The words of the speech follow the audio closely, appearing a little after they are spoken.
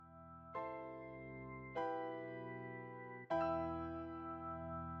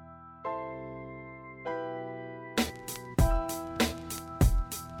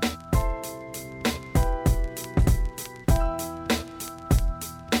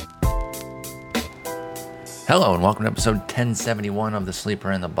Hello and welcome to episode 1071 of The Sleeper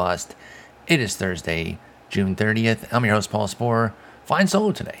and the Bust. It is Thursday, June 30th. I'm your host, Paul Sporer. Flying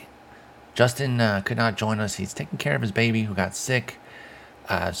solo today. Justin could not join us. He's taking care of his baby who got sick.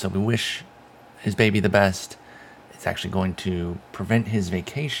 So we wish his baby the best. It's actually going to prevent his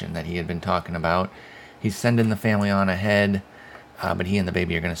vacation that he had been talking about. He's sending the family on ahead, but he and the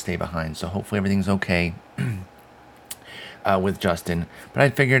baby are going to stay behind. So hopefully everything's okay with Justin. But I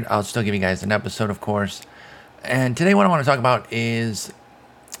figured I'll still give you guys an episode, of course. And today what I want to talk about is,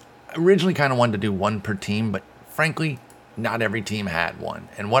 I originally kind of wanted to do one per team, but frankly, not every team had one.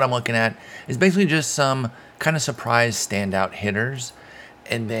 And what I'm looking at is basically just some kind of surprise standout hitters,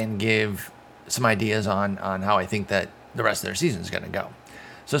 and then give some ideas on how I think that the rest of their season is going to go.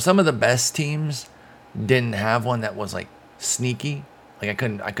 So some of the best teams didn't have one that was like sneaky. Like I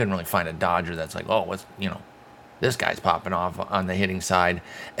couldn't really find a Dodger that's like, oh, this guy's popping off on the hitting side.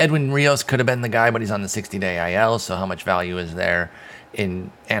 Edwin Rios could have been the guy, but he's on the 60-day IL, so how much value is there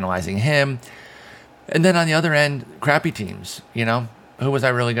in analyzing him? And then on the other end, crappy teams, who was I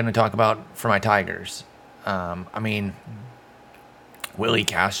really going to talk about for my Tigers? Willie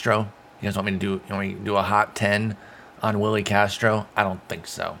Castro. You guys want me to do a hot 10 on Willie Castro? I don't think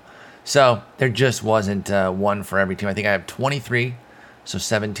so. So there just wasn't one for every team. I think I have 23. So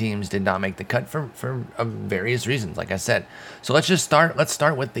 7 teams did not make the cut for various reasons, like I said. So let's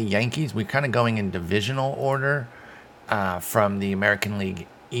start with the Yankees. We're kind of going in divisional order from the American League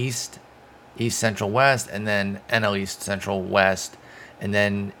East, East Central West, and then NL East Central West. And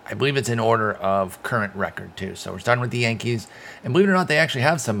then I believe it's in order of current record too. So we're starting with the Yankees. And believe it or not, they actually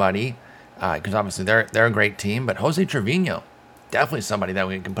have somebody, because obviously they're a great team, but Jose Trevino, definitely somebody that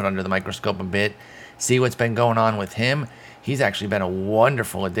we can put under the microscope a bit, see what's been going on with him. He's actually been a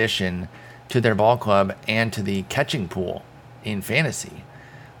wonderful addition to their ball club and to the catching pool in fantasy.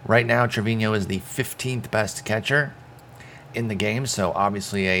 Right now, Trevino is the 15th best catcher in the game, so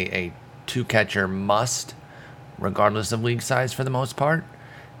obviously a 2-catcher must, regardless of league size for the most part.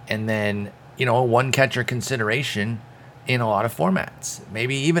 And then, a 1-catcher consideration in a lot of formats.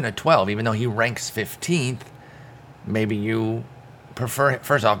 Maybe even a 12, even though he ranks 15th. Maybe you prefer,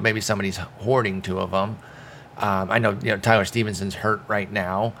 first off, maybe somebody's hoarding 2 of them. I know, Tyler Stevenson's hurt right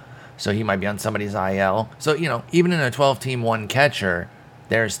now, so he might be on somebody's IL. So, even in a 12-team 1-catcher,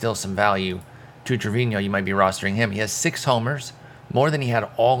 there's still some value to Trevino. You might be rostering him. He has 6 homers, more than he had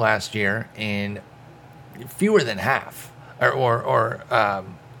all last year, in fewer than half, or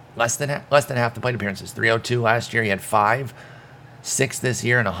less than half the plate appearances. 302 last year. He had 5, 6 this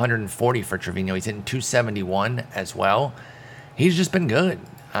year, and 140 for Trevino. He's hitting 271 as well. He's just been good.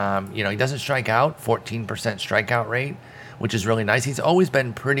 He doesn't strike out, 14% strikeout rate, which is really nice. He's always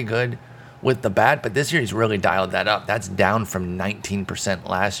been pretty good with the bat, but this year he's really dialed that up. That's down from 19%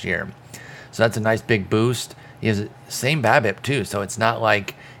 last year. So that's a nice big boost. He has the same BABIP too, so it's not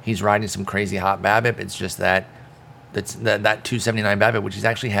like he's riding some crazy hot BABIP. It's just that 279 BABIP, which he's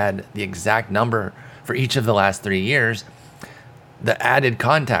actually had the exact number for each of the last 3 years. The added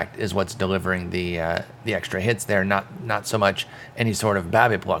contact is what's delivering the extra hits there, not so much any sort of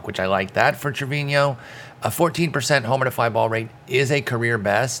BABIP luck, which I like that for Trevino. A 14% homer to fly ball rate is a career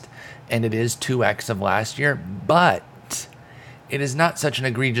best, and it is 2x of last year, but it is not such an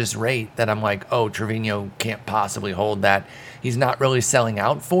egregious rate that I'm like, oh, Trevino can't possibly hold that. He's not really selling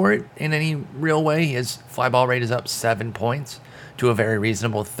out for it in any real way. His fly ball rate is up 7 points to a very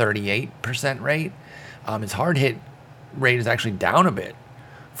reasonable 38% rate. His hard hit rate is actually down a bit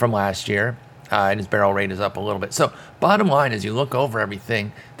from last year, and his barrel rate is up a little bit. So bottom line, as you look over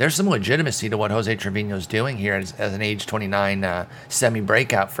everything, there's some legitimacy to what Jose Trevino is doing here as an age 29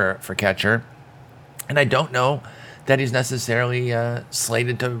 semi-breakout for catcher. And I don't know that he's necessarily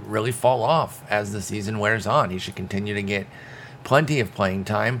slated to really fall off as the season wears on. He should continue to get plenty of playing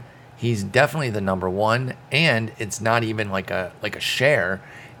time. He's definitely the number 1, and it's not even like a share.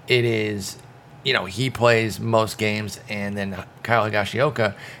 It is, he plays most games, and then Kyle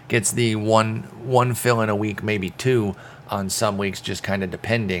Higashioka gets the one fill in a week, maybe 2 on some weeks, just kind of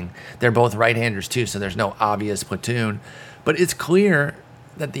depending. They're both right-handers too, so there's no obvious platoon. But it's clear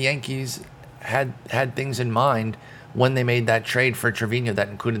that the Yankees had things in mind when they made that trade for Trevino that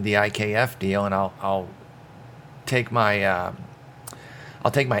included the IKF deal, and I'll take my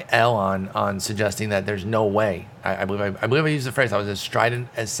L on suggesting that there's no way. I believe I used the phrase. I was as strident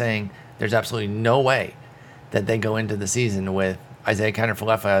as saying there's absolutely no way that they go into the season with Isaiah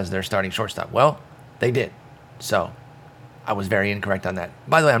Kiner-Falefa as their starting shortstop. Well, they did. So I was very incorrect on that.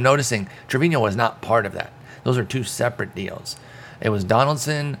 By the way, I'm noticing Trevino was not part of that. Those are 2 separate deals. It was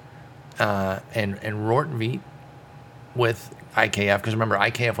Donaldson and Rortvedt with IKF, because remember,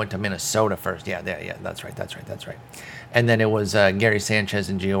 IKF went to Minnesota first. Yeah, that's right. And then it was Gary Sanchez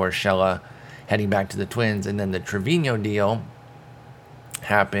and Gio Urshela heading back to the Twins. And then the Trevino deal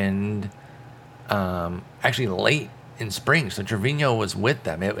happened actually late in spring. So Trevino was with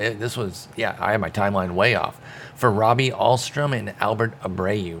them. This was, I had my timeline way off. For Robbie Alstrom and Albert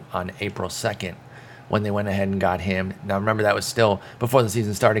Abreu on April 2nd when they went ahead and got him. Now, remember, that was still before the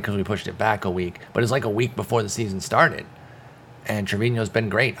season started because we pushed it back a week. But it was like a week before the season started. And Trevino's been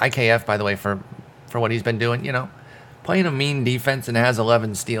great. IKF, by the way, for what he's been doing, playing a mean defense and has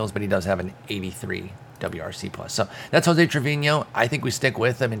 11 steals, but he does have an 83 WRC plus. So that's Jose Trevino. I think we stick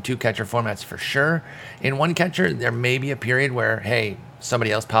with him in 2 catcher formats for sure. In 1 catcher, there may be a period where, hey,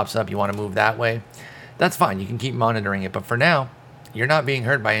 somebody else pops up, you want to move that way. That's fine. You can keep monitoring it. But for now, you're not being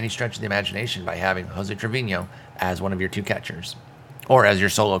hurt by any stretch of the imagination by having Jose Trevino as one of your 2 catchers or as your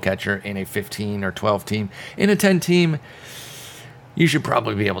solo catcher in a 15 or 12 team. In a 10 team, you should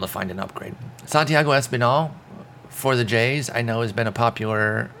probably be able to find an upgrade. Santiago Espinal for the Jays, I know, has been a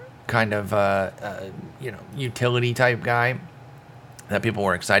popular kind of utility type guy that people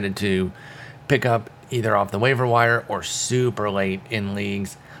were excited to pick up either off the waiver wire or super late in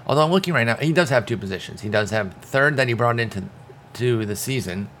leagues. Although I'm looking right now, he does have 2 positions. He does have third that he brought into the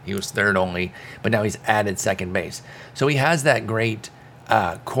season. He was third only, but now he's added second base. So he has that great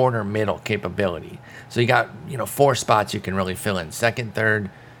corner middle capability. So you got 4 spots you can really fill in: second, third,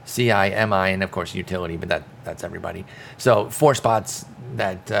 CI, MI, and of course utility. But that's everybody. So 4 spots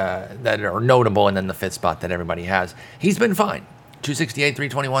that are notable, and then the 5th spot that everybody has. He's been fine. 268,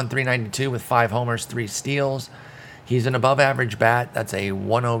 321, 392 with 5 homers, 3 steals. He's an above average bat. That's a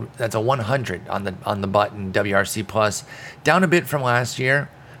 100 on the button WRC plus. Down a bit from last year.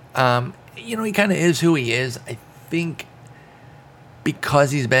 He kind of is who he is. I think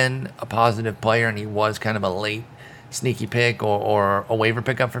because he's been a positive player and he was kind of a late sneaky pick or a waiver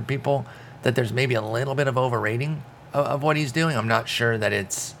pickup for people, that there's maybe a little bit of overrating of what he's doing. I'm not sure that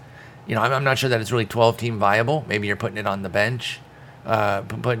it's, I'm not sure that it's really 12-team viable. Maybe you're putting it on the bench,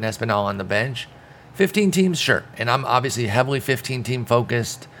 putting Espinal on the bench. 15 teams, sure. And I'm obviously heavily 15-team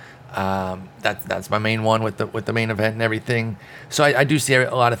focused. That's my main one with the main event and everything. So I do see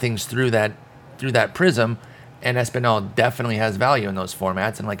a lot of things through that prism, and Espinal definitely has value in those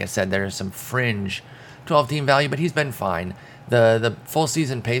formats. And like I said, there is some fringe 12-team value, but he's been fine. The full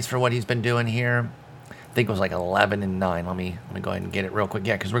season pace for what he's been doing here, I think it was like 11-9. Let me go ahead and get it real quick.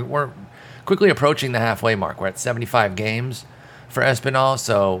 Yeah, because we're quickly approaching the halfway mark. We're at 75 games for Espinal.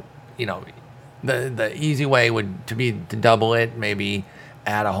 So the easy way would to double it, maybe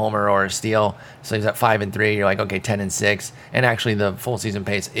add a homer or a steal. So he's at 5-3. You're like, okay, 10-6. And actually, the full season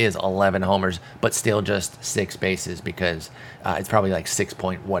pace is 11 homers, but still just 6 bases because it's probably like 6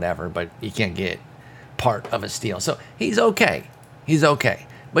 point whatever. But you can't get part of a steal. So he's okay.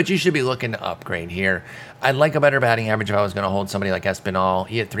 But you should be looking to upgrade here. I'd like a better batting average if I was going to hold somebody like Espinal.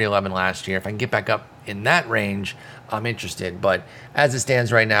 He had 311 last year. If I can get back up in that range, I'm interested. But as it stands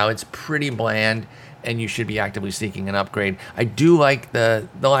right now, it's pretty bland, and you should be actively seeking an upgrade. I do like the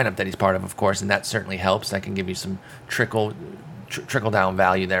lineup that he's part of course, and that certainly helps. That can give you some trickle down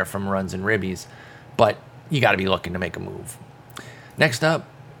value there from runs and ribbies. But you got to be looking to make a move. Next up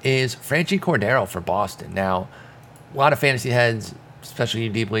is Franchy Cordero for Boston. Now, a lot of fantasy heads, especially you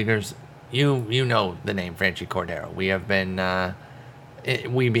deep leaguers, you know the name Franchy Cordero. We have been,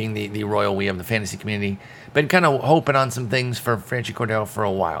 we being the royal we of the fantasy community, been kind of hoping on some things for Franchy Cordero for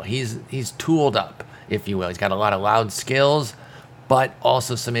a while. He's tooled up, if you will. He's got a lot of loud skills, but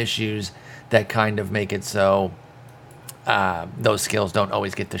also some issues that kind of make it so those skills don't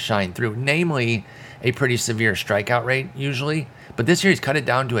always get to shine through. Namely, a pretty severe strikeout rate usually. But this year he's cut it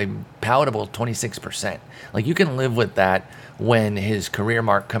down to a palatable 26%. Like, you can live with that when his career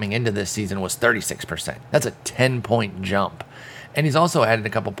mark coming into this season was 36%. That's a 10-point jump. And he's also added a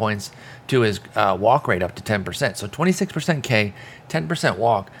couple points to his walk rate up to 10%. So 26% K, 10%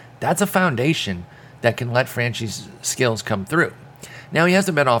 walk. That's a foundation that can let Franchy's skills come through. Now, he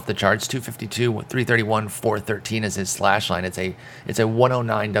hasn't been off the charts. 252, 331, 413 is his slash line. It's a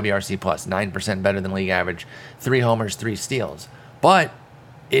 109 WRC plus, 9% better than league average. 3 homers, 3 steals. But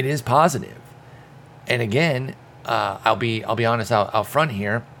it is positive. And again, I'll be honest out front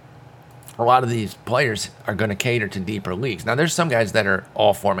here. A lot of these players are going to cater to deeper leagues. Now, there's some guys that are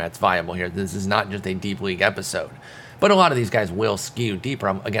all formats viable here. This is not just a deep league episode. But a lot of these guys will skew deeper.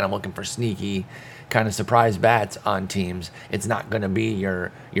 I'm looking for sneaky kind of surprise bats on teams. It's not going to be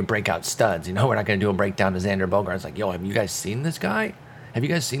your breakout studs. We're not going to do a breakdown to Xander Bogaerts. Like, yo, have you guys seen this guy? Have you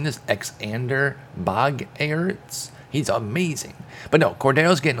guys seen this Xander Bogaerts? He's amazing. But no,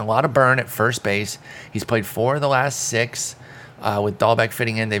 Cordero's getting a lot of burn at first base. He's played 4 of the last 6 with Dahlbeck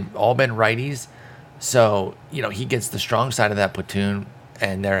fitting in. They've all been righties. So, he gets the strong side of that platoon,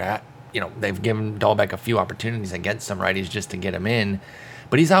 and they've given Dahlbeck a few opportunities against some righties just to get him in.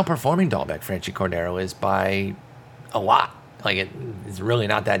 But he's outperforming Dahlbeck, Franchy Cordero is, by a lot. It's really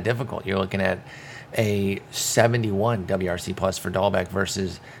not that difficult. You're looking at a 71 WRC plus for Dahlbeck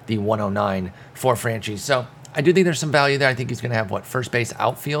versus the 109 for Franchy. So I do think there's some value there. I think he's going to have first base,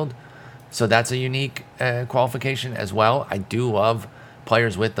 outfield. So that's a unique qualification as well. I do love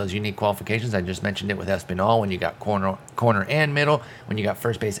players with those unique qualifications. I just mentioned it with Espinal when you got corner and middle, when you got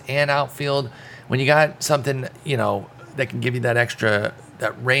first base and outfield, when you got something, that can give you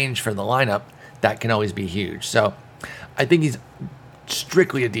that range for the lineup, that can always be huge. So I think he's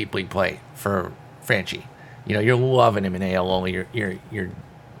strictly a deep league play for Franchy. You're loving him in AL only. You're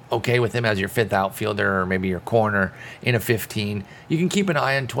okay with him as your 5th outfielder or maybe your corner in a 15. You can keep an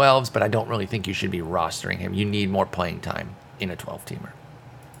eye on 12s, but I don't really think you should be rostering him. You need more playing time in a 12-teamer.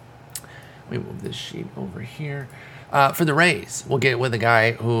 We move this sheet over here. For the Rays, we'll get with a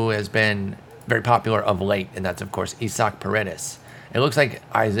guy who has been very popular of late, and that's, of course, Isaac Paredes. It looks like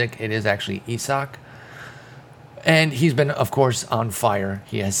Isaac. It is actually Isaac. And he's been, of course, on fire.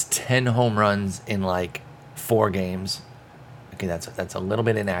 He has 10 home runs in 4 games. Okay, that's a little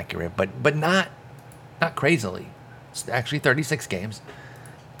bit inaccurate, but not crazily. It's actually 36 games.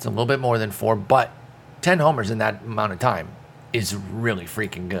 It's a little bit more than 4, but 10 homers in that amount of time is really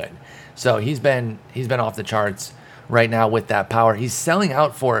freaking good. So he's been off the charts right now with that power. He's selling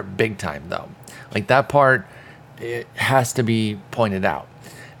out for it big time, though. That part, it has to be pointed out.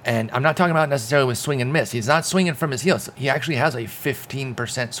 And I'm not talking about necessarily with swing and miss. He's not swinging from his heels. He actually has a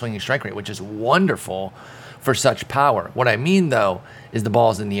 15% swinging strike rate, which is wonderful for such power. What I mean, though, is the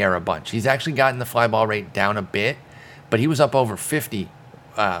ball's in the air a bunch. He's actually gotten the fly ball rate down a bit, but he was up over 50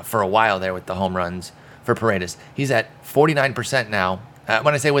 for a while there with the home runs for Paredes. He's at 49% now.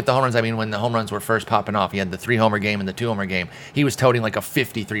 When I say with the home runs, I mean when the home runs were first popping off. He had the 3-homer game and the 2-homer game. He was toting a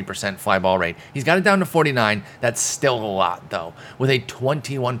 53% fly ball rate. He's got it down to 49. That's still a lot, though, with a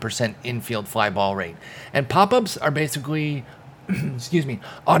 21% infield fly ball rate. And pop-ups are basically,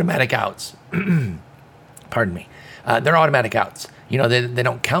 automatic outs. Pardon me. They're automatic outs. They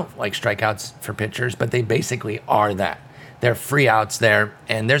don't count like strikeouts for pitchers, but they basically are that. They're free outs there,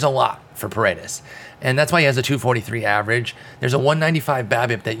 and there's a lot for Paredes. And that's why he has a 243 average. There's a 195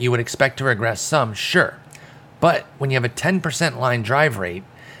 BABIP that you would expect to regress some, sure. But when you have a 10% line drive rate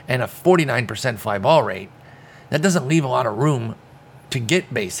and a 49% fly ball rate, that doesn't leave a lot of room to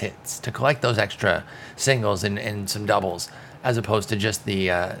get base hits, to collect those extra singles and some doubles, as opposed to just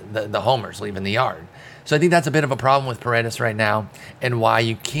the homers leaving the yard. So I think that's a bit of a problem with Paredes right now, and why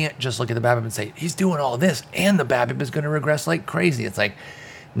you can't just look at the BABIP and say, he's doing all this, and the BABIP is going to regress like crazy. It's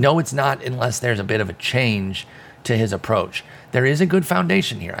no, it's not, unless there's a bit of a change to his approach. There is a good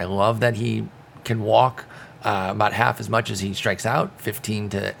foundation here. I love that he can walk about half as much as he strikes out,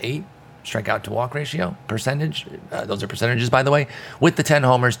 15-8 strikeout to walk ratio percentage. Those are percentages, by the way. With the 10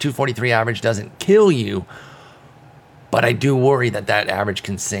 homers, 243 average doesn't kill you, but I do worry that average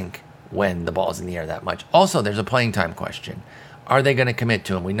can sink when the ball's in the air that much. Also, there's a playing time question. Are they going to commit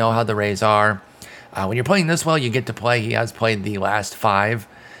to him? We know how the Rays are. When you're playing this well, you get to play. He has played the last 5,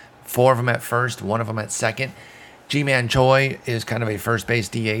 4 of them at first, 1 of them at second. Ji-Man Choi is kind of a first base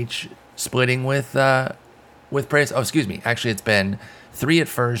DH splitting with Paredes. Oh, excuse me. Actually, it's been 3 at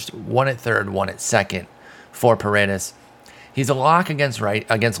first, 1 at third, 1 at second for Paredes. He's a lock against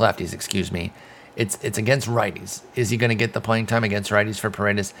lefties, excuse me. It's against righties. Is he going to get the playing time against righties for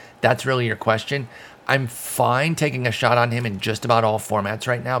Paredes? That's really your question. I'm fine taking a shot on him in just about all formats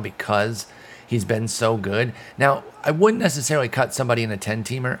right now because he's been so good. Now, I wouldn't necessarily cut somebody in a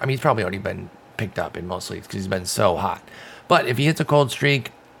 10-teamer. I mean, he's probably already been picked up in most leagues because he's been so hot. But if he hits a cold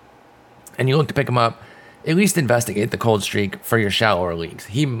streak and you look to pick him up, at least investigate the cold streak for your shallower leagues.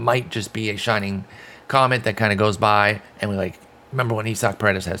 He might just be a shining comet that kind of goes by, and we remember when Isaac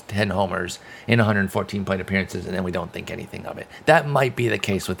Paredes has 10 homers in 114 plate appearances, and then we don't think anything of it. That might be the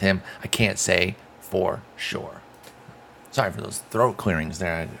case with him. I can't say for sure. Sorry for those throat clearings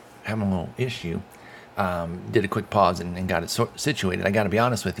there. I'm having a little issue. Did a quick pause and got it situated. I got to be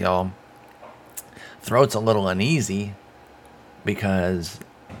honest with y'all. Throat's a little uneasy because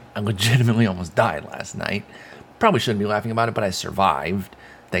I legitimately almost died last night. Probably shouldn't be laughing about it, but I survived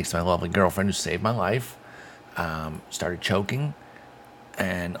thanks to my lovely girlfriend who saved my life. Started choking,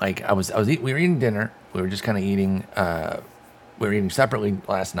 and we were eating dinner. We were just kind of eating. We were eating separately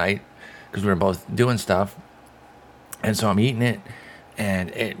last night because we were both doing stuff, and so I'm eating it,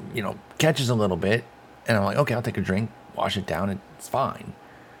 and it catches a little bit, And I'm like, okay, I'll take a drink, wash it down, it's fine.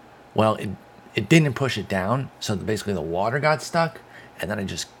 Well, it didn't push it down, so basically the water got stuck, and then I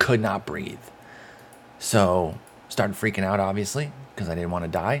just could not breathe. So started freaking out, obviously, because I didn't want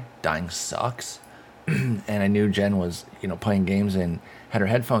to die. Dying sucks. And I knew Jen was, playing games and had her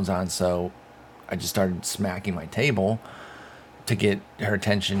headphones on, so I just started smacking my table to get her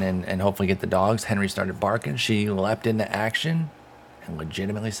attention and hopefully get the dogs. Henry started barking. She leapt into action and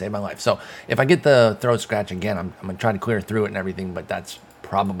legitimately saved my life. So if I get the throat scratch again, I'm going to try to clear through it and everything, but that's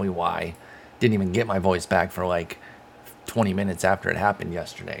probably why. Didn't even get my voice back for like 20 minutes after it happened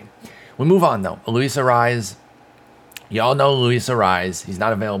yesterday. We move on, though. Luis Arraez. Y'all know Luis Arraez. He's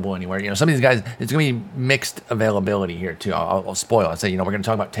not available anywhere. Some of these guys, it's going to be mixed availability here, too. I'll spoil. I'll say, we're going to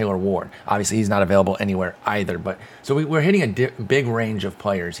talk about Taylor Ward. Obviously, he's not available anywhere either. But so we're hitting a big range of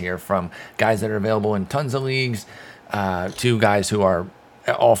players here, from guys that are available in tons of leagues to guys who are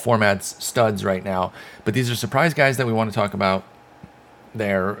all formats studs right now. But these are surprise guys that we want to talk about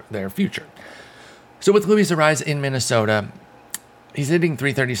their future. So with Luis Arraez in Minnesota, he's hitting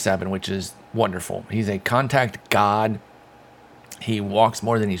 337, which is wonderful. He's a contact god. He's walking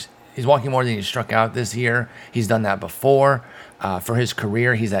more than he's struck out this year. He's done that before. For his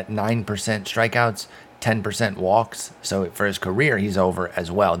career, he's at 9% strikeouts, 10% walks. So for his career, he's over as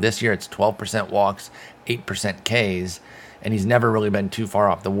well. This year, it's 12% walks, 8% Ks, and he's never really been too far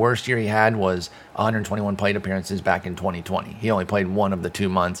off. The worst year he had was 121 plate appearances back in 2020. He only played one of the 2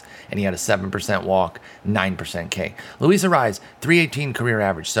 months, and he had a 7% walk, 9% K. Luis Arraez, 318 career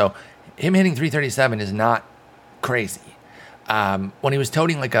average. So him hitting 337 is not crazy. When he was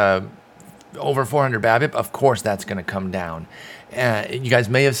toting like a over 400 BABIP, of course that's going to come down. You guys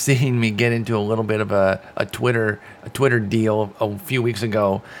may have seen me get into a little bit of a Twitter deal a few weeks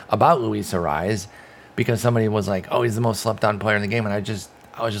ago about Luis Arraez, because somebody was like, "Oh, he's the most slept on player in the game," and I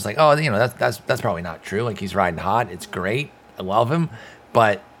was just like, "Oh, that's probably not true. Like, he's riding hot. It's great. I love him,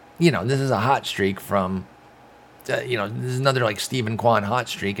 but this is a hot streak from, this is another like Steven Kwan hot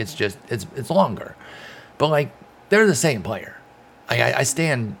streak. It's just it's longer, but like they're the same player. I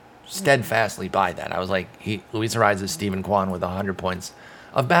stand steadfastly by that. I was like, Luis Arraez is Steven Kwan with 100 points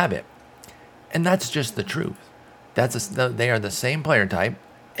of BABIP, and that's just the truth. They are the same player type,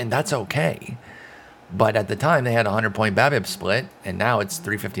 and that's okay." But at the time, they had a 100-point BABIP split, and now it's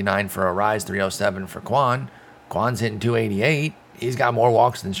 359 for Arraez, 307 for Kwan. Kwan's hitting 288. He's got more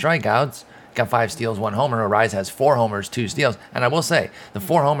walks than strikeouts. Got 5 steals, 1 homer. Arraez has 4 homers, 2 steals. And I will say, the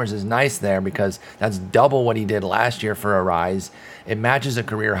 4 homers is nice there because that's double what he did last year for Arraez. It matches a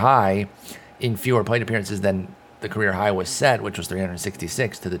career high in fewer plate appearances than the career high was set, which was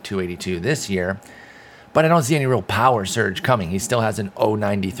 366 to the 282 this year. But I don't see any real power surge coming. He still has an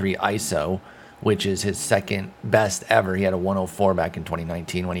 093 ISO, which is his second best ever. He had a 104 back in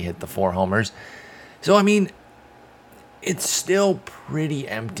 2019 when he hit the 4 homers. So, I mean, it's still pretty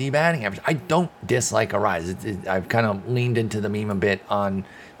empty batting average. I don't dislike Arraez. I've kind of leaned into the meme a bit on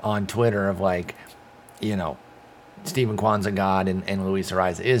Twitter of like, Steven Kwan's a god and Luis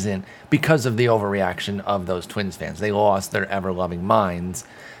Arraez isn't, because of the overreaction of those Twins fans. They lost their ever-loving minds,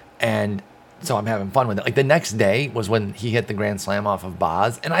 and so I'm having fun with it. Like, the next day was when he hit the grand slam off of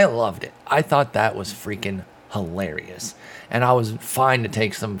Boz, and I loved it. I thought that was freaking hilarious. And I was fine to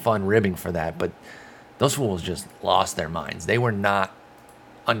take some fun ribbing for that, but those fools just lost their minds. They were not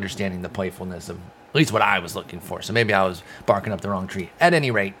understanding the playfulness of at least what I was looking for. So maybe I was barking up the wrong tree. At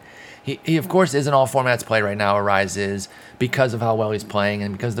any rate, he of course is an all formats play right now. Arraez is, because of how well he's playing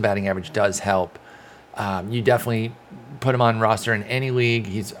and because the batting average does help. You definitely put him on roster in any league.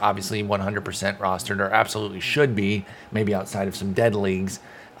 He's obviously 100% rostered, or absolutely should be, maybe outside of some dead leagues,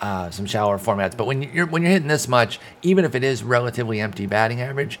 some shallower formats. But when you're hitting this much, even if it is relatively empty batting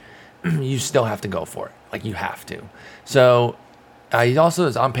average, you still have to go for it. Like, you have to. So he also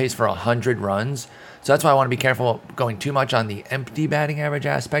is on pace for 100 runs. So that's why I want to be careful going too much on the empty batting average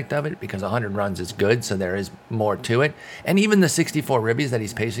aspect of it, because 100 runs is good, so there is more to it. And even the 64 ribbies that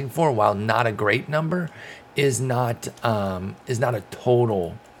he's pacing for, while not a great number, is not a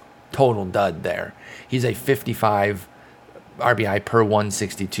total dud there. He's a 55 RBI per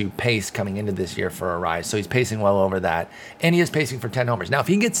 162 pace coming into this year for Arraez, so he's pacing well over that, and he is pacing for 10 homers. Now, if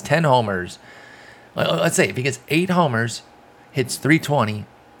he gets 10 homers, let's say if he gets 8 homers, hits 320,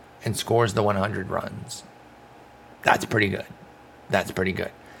 and scores the 100 runs, that's pretty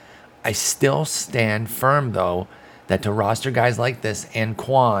good. I still stand firm, though, that to roster guys like this and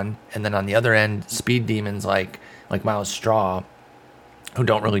Kwan, and then on the other end, speed demons like Miles Straw, who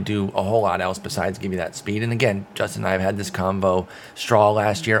don't really do a whole lot else besides give you that speed. And again, Justin and I have had this combo. Straw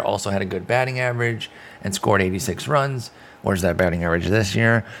last year also had a good batting average and scored 86 runs. Where's that batting average this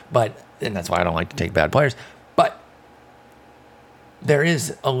year? But and that's why I don't like to take bad players. But there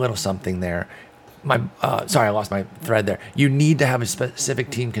is a little something there. Sorry, I lost my thread there. You need to have a specific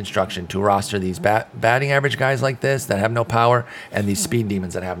team construction to roster these batting average guys like this that have no power and these speed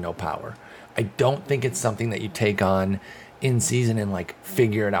demons that have no power. I don't think it's something that you take on in season and like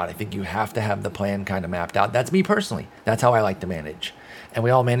figure it out. I think you have to have the plan kind of mapped out. That's me personally. That's how I like to manage. And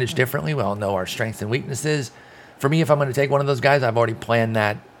we all manage differently. We all know our strengths and weaknesses. For me, if I'm going to take one of those guys, I've already planned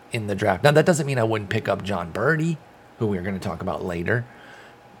that in the draft. Now, that doesn't mean I wouldn't pick up John Birdie, who we're going to talk about later,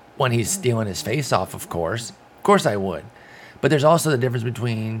 when he's stealing his face off, of course. Of course I would. But there's also the difference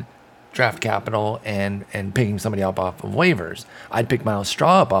between draft capital and picking somebody up off of waivers. I'd pick Miles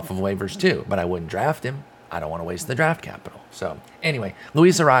Straw up off of waivers too, but I wouldn't draft him. I don't want to waste the draft capital. So anyway,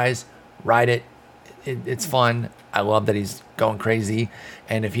 Luis Arraez, ride it. It's fun. I love that he's going crazy.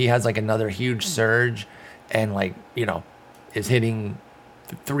 And if he has like another huge surge and like, is hitting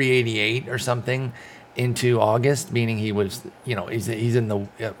 388 or something into August, meaning he was, he's in the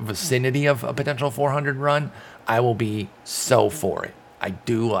vicinity of a potential 400 run, I will be so for it. I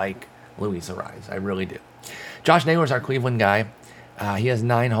do like Luis Arraez. I really do. Josh Naylor is our Cleveland guy. He has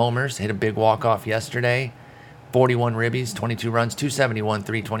 9 homers, hit a big walk-off yesterday, 41 ribbies, 22 runs, 271,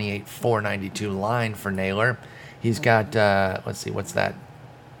 328, 492 line for Naylor. He's got, let's see, what's that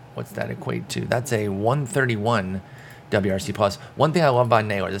equate to? That's a 131 WRC plus. One thing I love about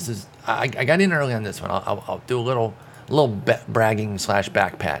Naylor, I got in early on this one. I'll do a little bragging /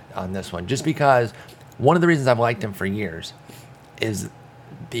 back pat on this one, just because one of the reasons I've liked him for years is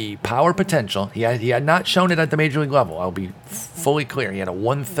the power potential. He had not shown it at the major league level. I'll be fully clear. He had a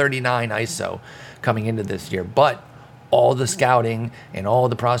 139 ISO coming into this year, but all the scouting and all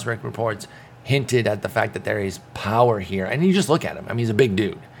the prospect reports hinted at the fact that there is power here. And you just look at him. I mean, he's a big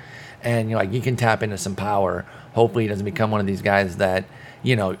dude, and you can tap into some power. Hopefully, he doesn't become one of these guys that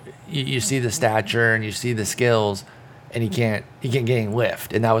you see the stature and you see the skills, and he can't get any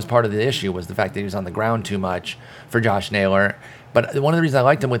lift. And that was part of the issue, was the fact that he was on the ground too much for Josh Naylor. But one of the reasons I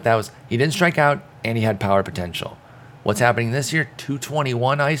liked him with that was he didn't strike out and he had power potential. What's happening this year?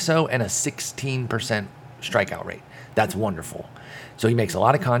 221 ISO and a 16% strikeout rate. That's wonderful. So he makes a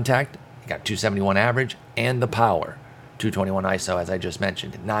lot of contact. He got 271 average and the power. 221 ISO, as I just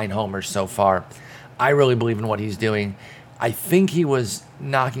mentioned. 9 homers so far. I really believe in what he's doing. I think he was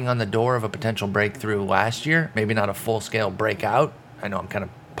knocking on the door of a potential breakthrough last year. Maybe not a full-scale breakout. I know I'm kind of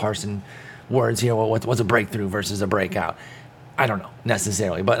parsing words here. Well, what's a breakthrough versus a breakout? I don't know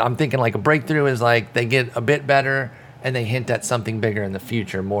necessarily, but I'm thinking like a breakthrough is like they get a bit better and they hint at something bigger in the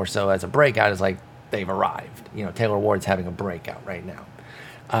future, more so as a breakout is like they've arrived. Taylor Ward's having a breakout right now.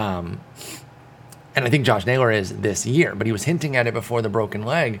 And I think Josh Naylor is this year, but he was hinting at it before the broken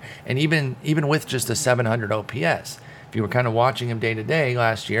leg. And even with just a 700 OPS, if you were kind of watching him day to day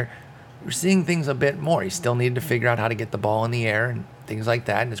last year, you were seeing things a bit more. He still needed to figure out how to get the ball in the air and things like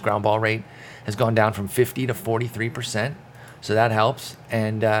that. And his ground ball rate has gone down from 50 to 43%. So that helps.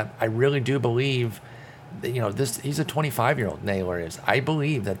 And I really do believe that, he's a 25-year-old, Naylor is. I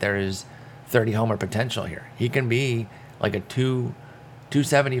believe that there is 30 homer potential here. He can be like a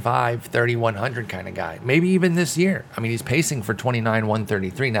 275, 3,100 kind of guy. Maybe even this year. I mean, he's pacing for 29,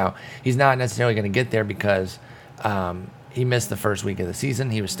 133. Now, he's not necessarily going to get there because he missed the first week of the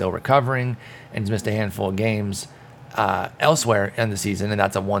season. He was still recovering, and he's missed a handful of games elsewhere in the season, and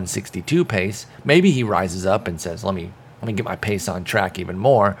that's a 162 pace. Maybe he rises up and says, let me get my pace on track even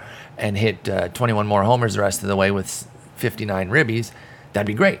more and hit 21 more homers the rest of the way with 59 ribbies. That'd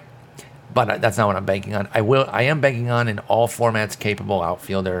be great. But that's not what I'm banking on. I am banking on an all formats capable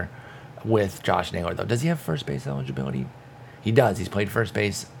outfielder with Josh Naylor, though. Does he have first base eligibility? He does. He's played first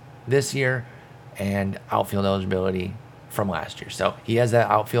base this year and outfield eligibility from last year. So he has that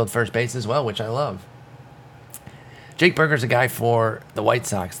outfield first base as well, which I love. Jake Burger's a guy for the White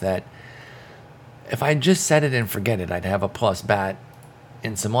Sox that if I just set it and forget it, I'd have a plus bat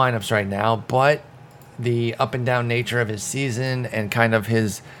in some lineups right now. But the up and down nature of his season and kind of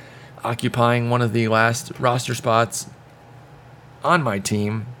his occupying one of the last roster spots on my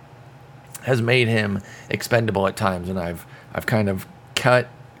team has made him expendable at times, and I've kind of cut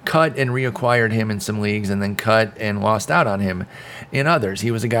and reacquired him in some leagues and then cut and lost out on him in others.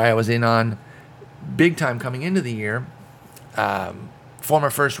 He was a guy I was in on big time coming into the year. Former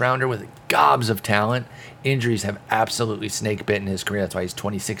first rounder with gobs of talent. Injuries have absolutely snake bitten his career. That's why he's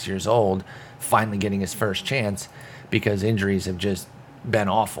 26 years old, finally getting his first chance, because injuries have just been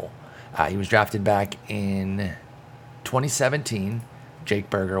awful. He was drafted back in 2017, Jake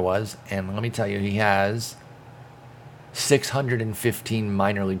Burger was, and let me tell you, he has 615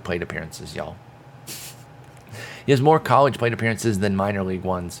 minor league plate appearances, y'all. He has more college plate appearances than minor league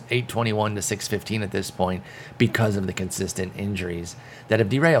ones, 821 to 615 at this point, because of the consistent injuries that have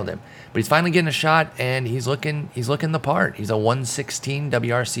derailed him. But he's finally getting a shot, and he's looking the part. He's a 116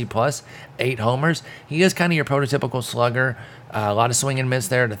 WRC plus, 8 homers. He is kind of your prototypical slugger. A lot of swing and miss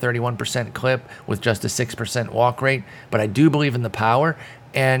there at a 31% clip with just a 6% walk rate. But I do believe in the power,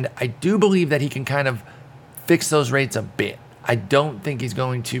 and I do believe that he can kind of fix those rates a bit. I don't think he's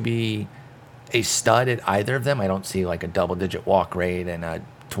going to be a stud at either of them. I don't see like a double-digit walk rate and a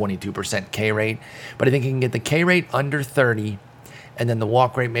 22% K rate, but I think he can get the K rate under 30, and then the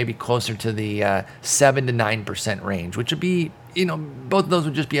walk rate maybe closer to the 7 to 9% range, which would be, both of those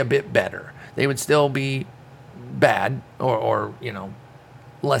would just be a bit better. They would still be bad or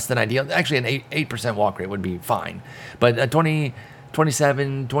less than ideal. Actually, an 8% walk rate would be fine, but a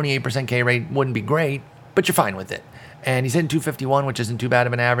 27, 28% K rate wouldn't be great, but you're fine with it. And he's hitting 251, which isn't too bad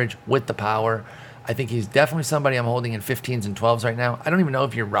of an average with the power. I think he's definitely somebody I'm holding in 15s and 12s right now. I don't even know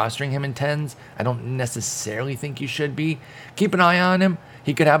if you're rostering him in 10s. I don't necessarily think you should be. Keep an eye on him.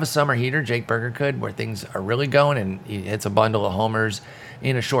 He could have a summer heater, Jake Burger could, where things are really going and he hits a bundle of homers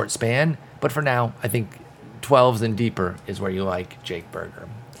in a short span. But for now, I think 12s and deeper is where you like Jake Burger.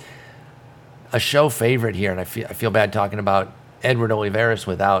 A show favorite here, and I feel bad talking about Edward Olivares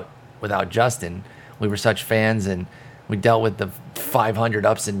without Justin. We were such fans, and we dealt with the 500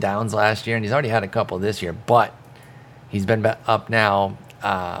 ups and downs last year, and he's already had a couple this year, but he's been up now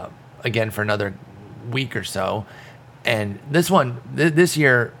again for another week or so. And this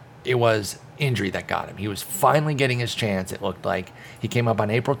year, it was injury that got him. He was finally getting his chance, it looked like. He came up on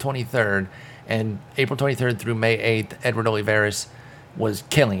April 23rd, and April 23rd through May 8th, Edward Olivares was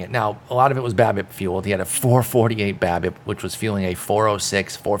killing it. Now, a lot of it was BABIP fueled. He had a 448 BABIP, which was fueling a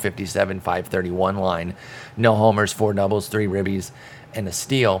 406, 457, 531 line. No homers, 4 doubles, 3 ribbies, and a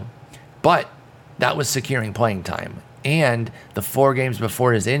steal. But that was securing playing time. And the 4 games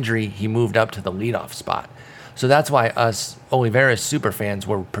before his injury, he moved up to the leadoff spot. So that's why us Olivares super fans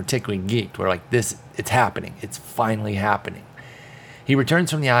were particularly geeked. We're like, it's happening. It's finally happening. He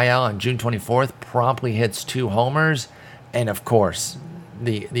returns from the IL on June 24th, promptly hits 2 homers. And of course,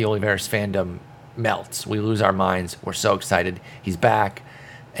 the Olivares fandom melts. We lose our minds. We're so excited. He's back.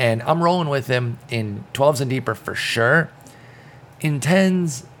 And I'm rolling with him in 12s and deeper for sure. In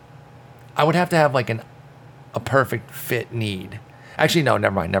 10s, I would have to have like a perfect fit need. Actually, no,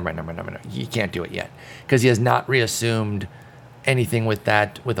 never mind. You can't do it yet because he has not reassumed anything with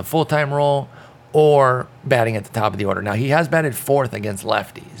a full-time role or batting at the top of the order. Now, he has batted 4th against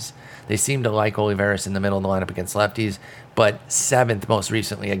lefties. They seem to like Olivares in the middle of the lineup against lefties, but 7th most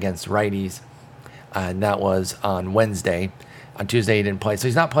recently against righties, and that was on Wednesday. On Tuesday, he didn't play, so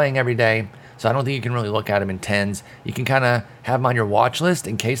he's not playing every day, so I don't think you can really look at him in 10s. You can kind of have him on your watch list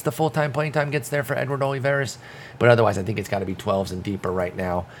in case the full-time playing time gets there for Edward Olivares, but otherwise I think it's got to be 12s and deeper right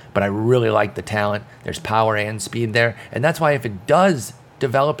now. But I really like the talent. There's power and speed there, and that's why if it does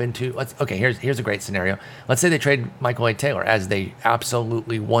develop into, here's a great scenario. Let's say they trade Michael A. Taylor, as they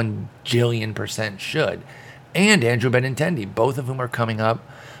absolutely 1,000,000,000% should, and Andrew Benintendi, both of whom are coming up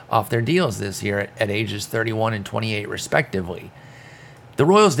off their deals this year at ages 31 and 28 respectively. The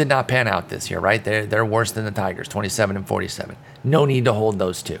Royals did not pan out this year, right? They're worse than the Tigers, 27 and 47. No need to hold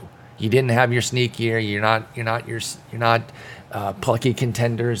those two. You didn't have your sneak year. You're not plucky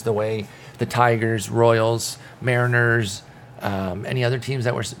contenders the way the Tigers, Royals, Mariners, any other teams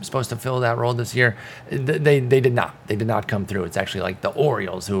that were supposed to fill that role this year, they did not. They did not come through. It's actually like the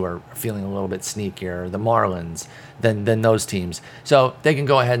Orioles who are feeling a little bit sneakier, the Marlins, than those teams. So they can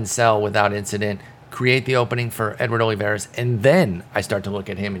go ahead and sell without incident, create the opening for Edward Olivares, and then I start to look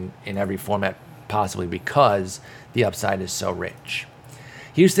at him in every format possibly because the upside is so rich.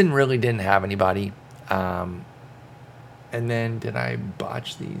 Houston really didn't have anybody. And then did I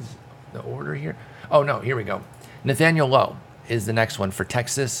botch the order here? Oh, no, here we go. Nathaniel Lowe is the next one for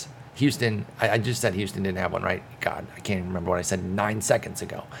Texas. Houston, I just said Houston didn't have one, right? God, I can't even remember what I said 9 seconds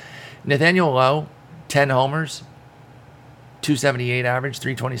ago. Nathaniel Lowe, 10 homers, 278 average,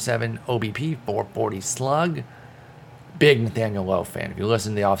 327 OBP, 440 slug. Big Nathaniel Lowe fan. If you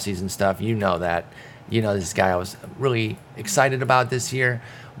listen to the offseason stuff, you know that. You know this guy I was really excited about this year.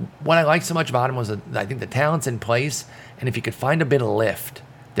 What I liked so much about him was I think the talent's in place, and if you could find a bit of lift,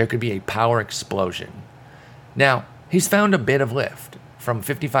 there could be a power explosion. Now, he's found a bit of lift from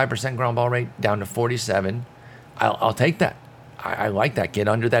 55% ground ball rate down to 47. I'll take that. I like that. Get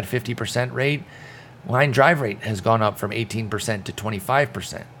under that 50% rate. Line drive rate has gone up from 18% to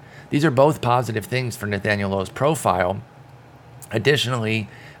 25%. These are both positive things for Nathaniel Lowe's profile. Additionally,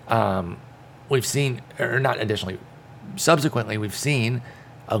 subsequently, we've seen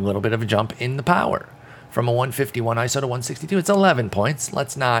a little bit of a jump in the power. from a 151 ISO to 162. It's 11 points.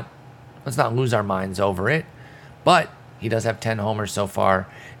 Let's not lose our minds over it. But he does have 10 homers so far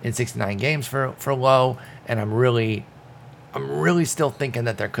in 69 games for Lowe, and I'm really still thinking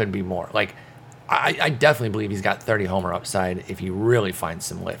that there could be more. Like, I definitely believe he's got 30 homer upside if he really finds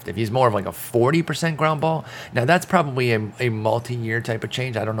some lift. If he's more of like a 40% ground ball, now that's probably a multi-year type of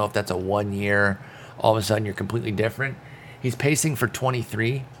change. I don't know if that's a 1 year, all of a sudden you're completely different. He's pacing for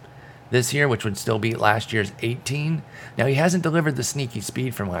 23 this year, which would still beat last year's 18. Now, he hasn't delivered the sneaky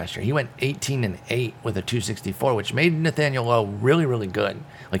speed from last year. He went 18-8 with a 264, which made Nathaniel Lowe really, really good.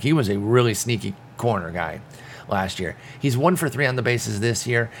 Like, he was a really sneaky corner guy last year. He's 1 for 3 on the bases this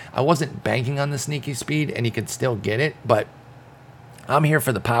year. I wasn't banking on the sneaky speed, and he could still get it, but I'm here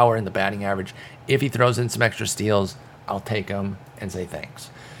for the power and the batting average. If he throws in some extra steals, I'll take them and say thanks.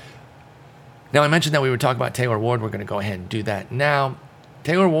 Now, I mentioned that we would talk about Taylor Ward. We're going to go ahead and do that now.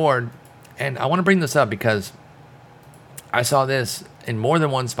 Taylor Ward, and I want to bring this up because I saw this in more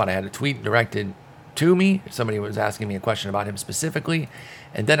than one spot. I had a tweet directed to me. Somebody was asking me a question about him specifically.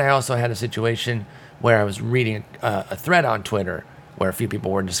 And then I also had a situation where I was reading a thread on Twitter where a few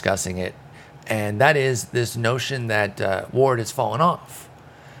people were discussing it. And that is this notion that Ward has fallen off.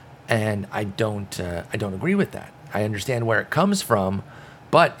 And I don't agree with that. I understand where it comes from,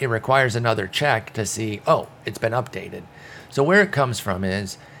 but it requires another check to see, oh, it's been updated. So where it comes from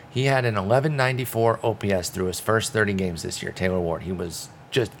is he had an 1194 OPS through his first 30 games this year, Taylor Ward. He was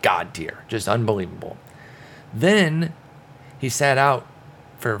just God tier, just unbelievable. Then he sat out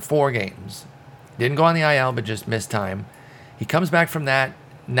for 4 games. Didn't go on the IL, but just missed time. He comes back from that,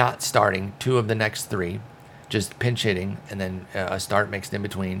 not starting 2 of the next 3, just pinch hitting, and then a start mixed in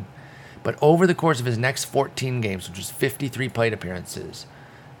between. But over the course of his next 14 games, which was 53 plate appearances,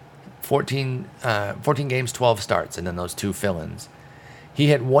 14 games, 12 starts, and then those 2 fill-ins, he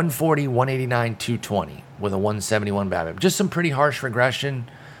hit 140, 189, 220 with a 171 BABIP. Just some pretty harsh regression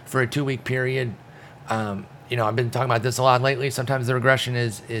for a 2-week period. I've been talking about this a lot lately. Sometimes the regression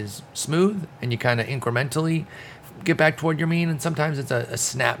is smooth and you kind of incrementally get back toward your mean, and sometimes it's a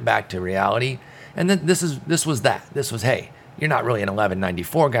snap back to reality. And then this was that. This was, hey, you're not really an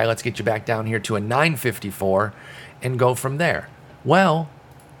 1194 guy. Let's get you back down here to a 954 and go from there. Well,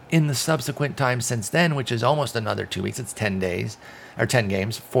 in the subsequent time since then, which is almost another 2 weeks, it's 10 games,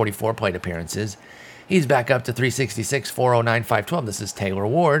 44 plate appearances, he's back up to 366, 409, 512. This is Taylor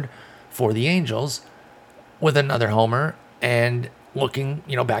Ward for the Angels with another homer and looking,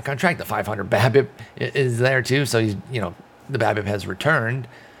 back on track. The 500 BABIP is there too, so he's, the BABIP has returned.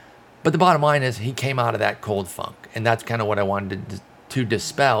 But the bottom line is he came out of that cold funk, and that's kind of what I wanted to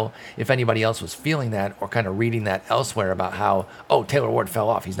dispel if anybody else was feeling that or kind of reading that elsewhere about how, oh, Taylor Ward fell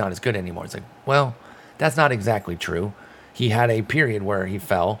off, he's not as good anymore. It's like, well, that's not exactly true. He had a period where he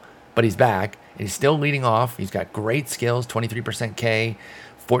fell, but he's back, and he's still leading off. He's got great skills, 23% K,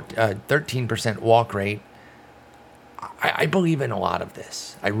 13% walk rate. I believe in a lot of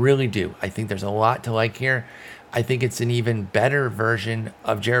this. I really do. I think there's a lot to like here. I think it's an even better version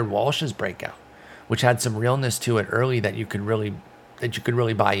of Jared Walsh's breakout, which had some realness to it early that you could really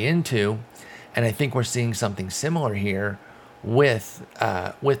buy into. And I think we're seeing something similar here with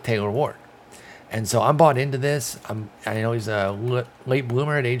Taylor Ward. And so I'm bought into this. I know he's a late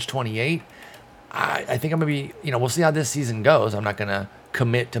bloomer at age 28. I think I'm going to be, we'll see how this season goes. I'm not going to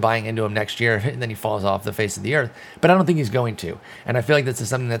commit to buying into him next year and then he falls off the face of the earth. But I don't think he's going to. And I feel like this is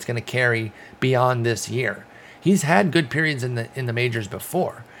something that's going to carry beyond this year. He's had good periods in the majors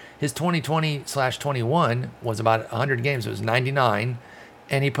before. His 2020/21 was about 100 games. It was 99.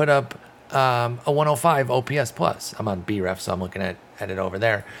 And he put up a 105 OPS plus. I'm on BREF, so I'm looking at it over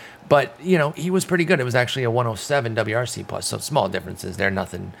there. But, he was pretty good. It was actually a 107 WRC plus. So small differences there.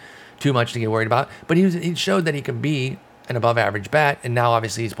 Nothing too much to get worried about. But he showed that he could be an above average bat. And now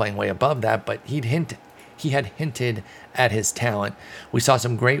obviously he's playing way above that. But he had hinted at his talent. We saw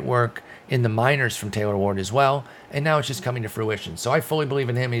some great work in the minors from Taylor Ward as well. And now it's just coming to fruition. So I fully believe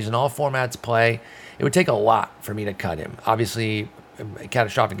in him. He's an all formats play. It would take a lot for me to cut him. Obviously,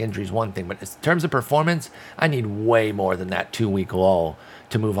 catastrophic injury is one thing, but in terms of performance, I need way more than that 2-week lull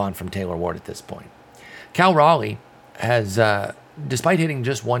to move on from Taylor Ward at this point. Cal Raleigh has, despite hitting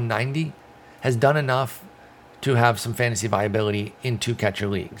just 190, has done enough to have some fantasy viability in 2-catcher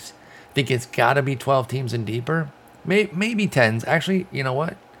leagues. I think it's got to be 12 teams and deeper, maybe 10s. Actually, you know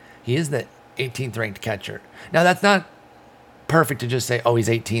what? He is the 18th ranked catcher. Now, that's not perfect to just say, oh, he's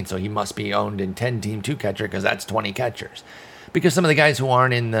 18th, so he must be owned in 10-team 2-catcher because that's 20 catchers. Because some of the guys who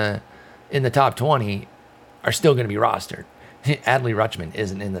aren't in the top 20 are still going to be rostered. Adley Rutschman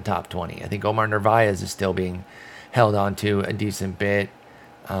isn't in the top 20. I think Omar Narvaez is still being held on to a decent bit.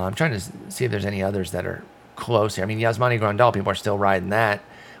 I'm trying to see if there's any others that are close here. I mean, Yasmani Grandal, people are still riding that,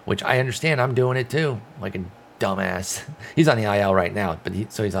 which I understand. I'm doing it too, like a dumbass. He's on the IL right now, but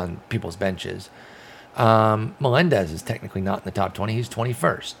so he's on people's benches. Melendez is technically not in the top 20. He's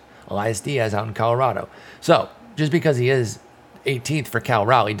 21st. Elias Diaz out in Colorado. So just because he is 18th for Cal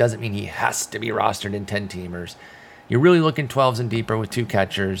Raleigh doesn't mean he has to be rostered in 10 teamers. You're really looking 12s and deeper with 2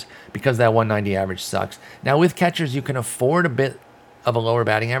 catchers because that 190 average sucks. Now with catchers, you can afford a bit of a lower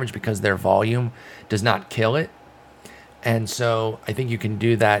batting average because their volume does not kill it. And so I think you can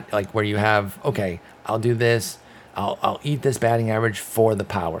do that, like where you have, okay, I'll do this. I'll eat this batting average for the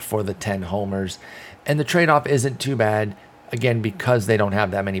power, for the 10 homers. And the trade-off isn't too bad, again, because they don't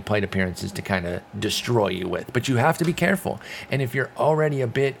have that many plate appearances to kind of destroy you with. But you have to be careful. And if you're already a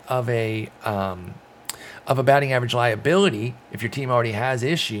bit of a batting average liability, if your team already has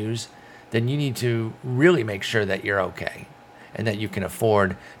issues, then you need to really make sure that you're okay and that you can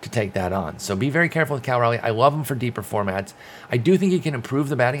afford to take that on. So be very careful with Cal Raleigh. I love him for deeper formats. I do think he can improve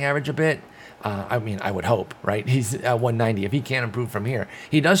the batting average a bit. I mean, I would hope, right? He's at 190. If he can't improve from here,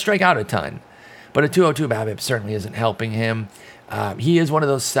 he does strike out a ton. But a 202 BABIP certainly isn't helping him. He is one of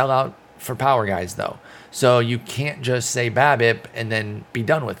those sellout for power guys, though. So you can't just say BABIP and then be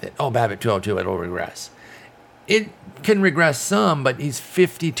done with it. Oh, BABIP 202, it'll regress. It can regress some, but he's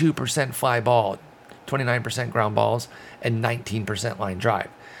 52% fly ball, 29% ground balls, and 19% line drive.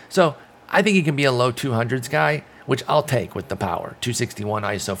 So I think he can be a low 200s guy, which I'll take with the power. 261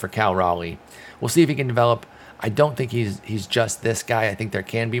 ISO for Cal Raleigh. We'll see if he can develop. I don't think he's just this guy. I think there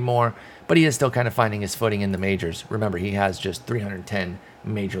can be more, but he is still kind of finding his footing in the majors. Remember, he has just 310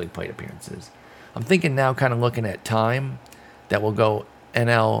 major league plate appearances. I'm thinking now, kind of looking at time, that we'll go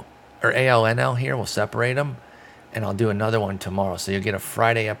NL or AL NL here. We'll separate them, and I'll do another one tomorrow. So you'll get a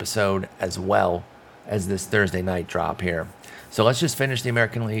Friday episode as well as this Thursday night drop here. So let's just finish the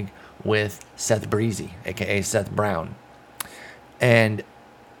American League with Seth Breezy, aka Seth Brown. And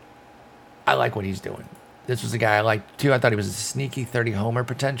I like what he's doing. This was a guy I liked too. I thought he was a sneaky 30 homer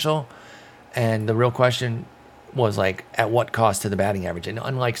potential. And the real question was, like, at what cost to the batting average? And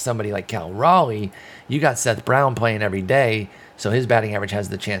unlike somebody like Cal Raleigh, you got Seth Brown playing every day, so his batting average has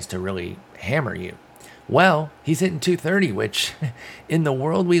the chance to really hammer you. Well, he's hitting 230, which in the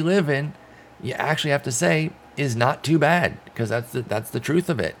world we live in, you actually have to say is not too bad, because that's the truth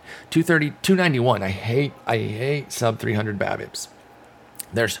of it. 230, 291. I hate sub 300 BABIPs.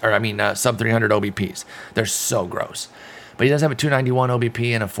 Sub 300 OBPs. They're so gross. But he does have a 291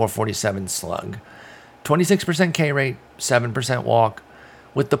 OBP and a 447 slug. 26% K rate, 7% walk.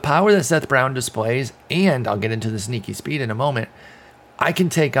 With the power that Seth Brown displays, and I'll get into the sneaky speed in a moment, I can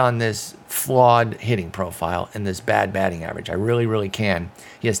take on this flawed hitting profile and this bad batting average. I really, really can.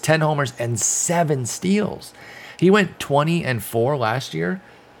 He has 10 homers and 7 steals. He went 20-4 last year,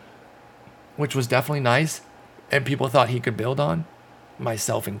 which was definitely nice, and people thought he could build on,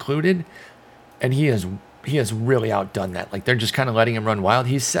 myself included. And he has really outdone that. Like, they're just kind of letting him run wild.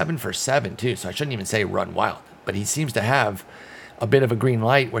 He's 7 for 7 too, so I shouldn't even say run wild, but he seems to have a bit of a green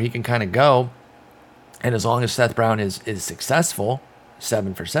light where he can kind of go. And as long as Seth Brown is successful,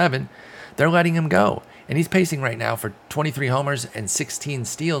 7 for 7, they're letting him go. And he's pacing right now for 23 homers and 16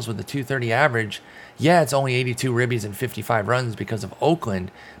 steals with a 230 average. Yeah, it's only 82 ribbies and 55 runs because of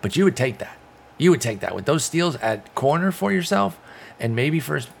Oakland, but you would take that. You would take that with those steals at corner for yourself, and maybe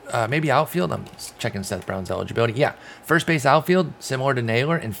maybe outfield. I'm checking Seth Brown's eligibility. Yeah, first base, outfield, similar to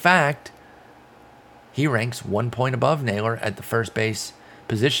Naylor. In fact, he ranks 1 point above Naylor at the first base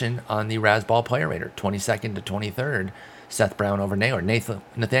position on the Razzball player rater, 22nd to 23rd. Seth Brown over Naylor.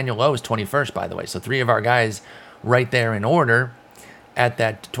 Nathaniel Lowe is 21st, by the way. So 3 of our guys right there in order at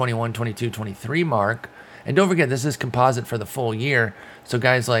that 21, 22, 23 mark. And don't forget, this is composite for the full year. So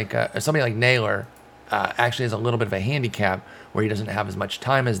guys like somebody like Naylor actually has a little bit of a handicap where he doesn't have as much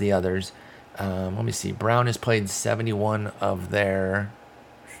time as the others. Let me see. Brown has played 71 of their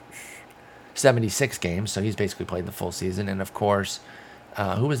 76 games. So he's basically played the full season. And of course,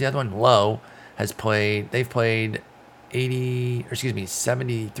 who was the other one? Lowe has played. They've played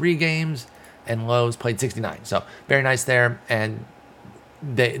 73 games, and Lowe's played 69. So very nice there, and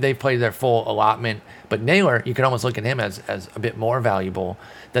they played their full allotment. But Naylor, you can almost look at him as a bit more valuable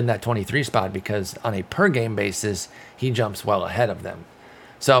than that 23 spot, because on a per game basis, he jumps well ahead of them.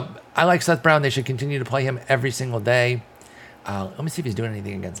 So I like Seth Brown. They should continue to play him every single day. Let me see if he's doing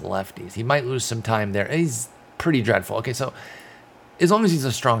anything against lefties. He might lose some time there. He's pretty dreadful. Okay, so as long as he's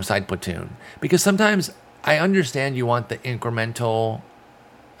a strong side platoon, because sometimes I understand you want the incremental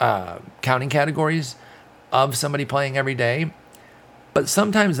counting categories of somebody playing every day, but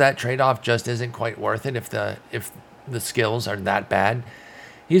sometimes that trade-off just isn't quite worth it if the skills are that bad.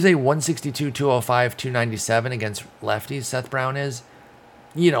 He's a 162, 205, 297 against lefties, Seth Brown is.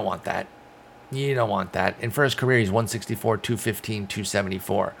 You don't want that. You don't want that. And for his career, he's 164, 215,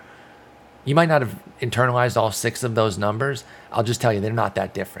 274. You might not have internalized all 6 of those numbers. I'll just tell you, they're not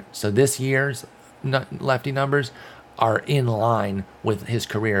that different. So this year's lefty numbers are in line with his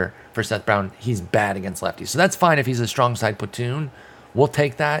career for Seth Brown. He's bad against lefties. So that's fine if he's a strong side platoon. We'll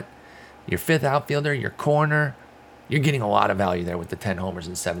take that. Your 5th outfielder, your corner. You're getting a lot of value there with the 10 homers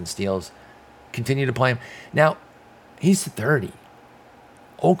and 7 steals. Continue to play him. Now, he's 30.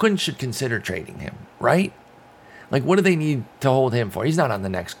 Oakland should consider trading him, right? Like, what do they need to hold him for? He's not on the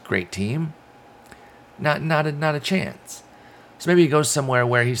next great team. Not a chance. So maybe he goes somewhere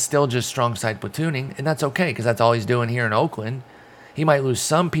where he's still just strong side platooning, and that's okay because that's all he's doing here in Oakland. He might lose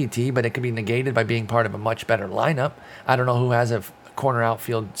some PT, but it could be negated by being part of a much better lineup. I don't know who has a corner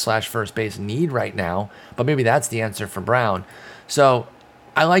outfield / first base need right now, but maybe that's the answer for Brown. So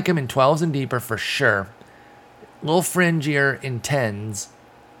I like him in 12s and deeper for sure. A little fringier in 10s,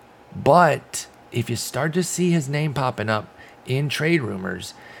 but if you start to see his name popping up in trade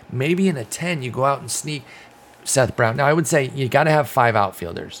rumors, maybe in a 10 you go out and sneak Seth Brown. Now I would say you got to have 5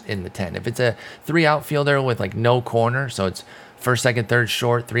 outfielders in the 10. If it's a 3 outfielder with like no corner, so it's first, second, third,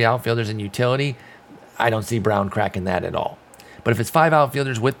 short, 3 outfielders and utility, I don't see Brown cracking that at all. But if it's 5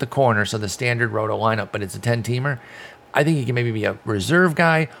 outfielders with the corner, so the standard roto lineup, but it's a 10-teamer, I think he can maybe be a reserve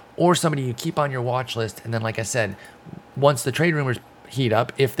guy or somebody you keep on your watch list. And then, like I said, once the trade rumors heat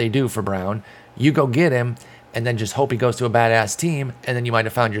up, if they do for Brown, you go get him and then just hope he goes to a badass team, and then you might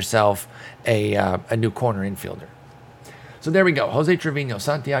have found yourself a new corner infielder. So there we go. Jose Trevino,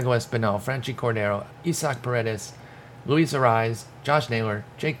 Santiago Espinal, Franchi Cordero, Isaac Paredes, Luis Ariz, Josh Naylor,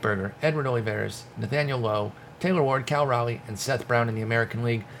 Jake Berger, Edward Olivares, Nathaniel Lowe, Taylor Ward, Cal Raleigh, and Seth Brown in the American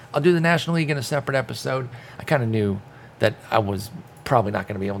League. I'll do the National League in a separate episode. I kind of knew that I was probably not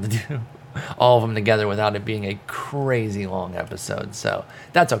going to be able to do all of them together without it being a crazy long episode. So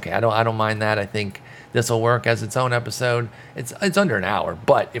that's okay. I don't mind that. I think this will work as its own episode. It's under an hour,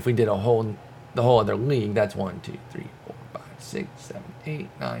 but if we did the whole other league, that's 1, 2, 3, 4, 5, 6, 7, 8,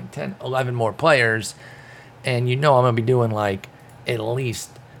 9, 10, 11 more players. And I'm going to be doing like at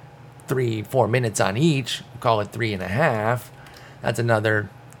least 3-4 minutes on each. Call it 3.5. That's another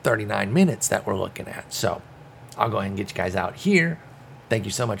 39 minutes that we're looking at. So I'll go ahead and get you guys out here. Thank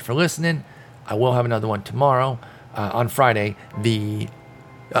you so much for listening. I will have another one tomorrow on Friday. I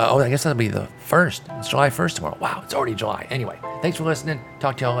guess that'll be the 1st. It's July 1st tomorrow. Wow, it's already July. Anyway, thanks for listening.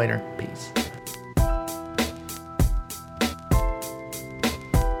 Talk to y'all later. Peace.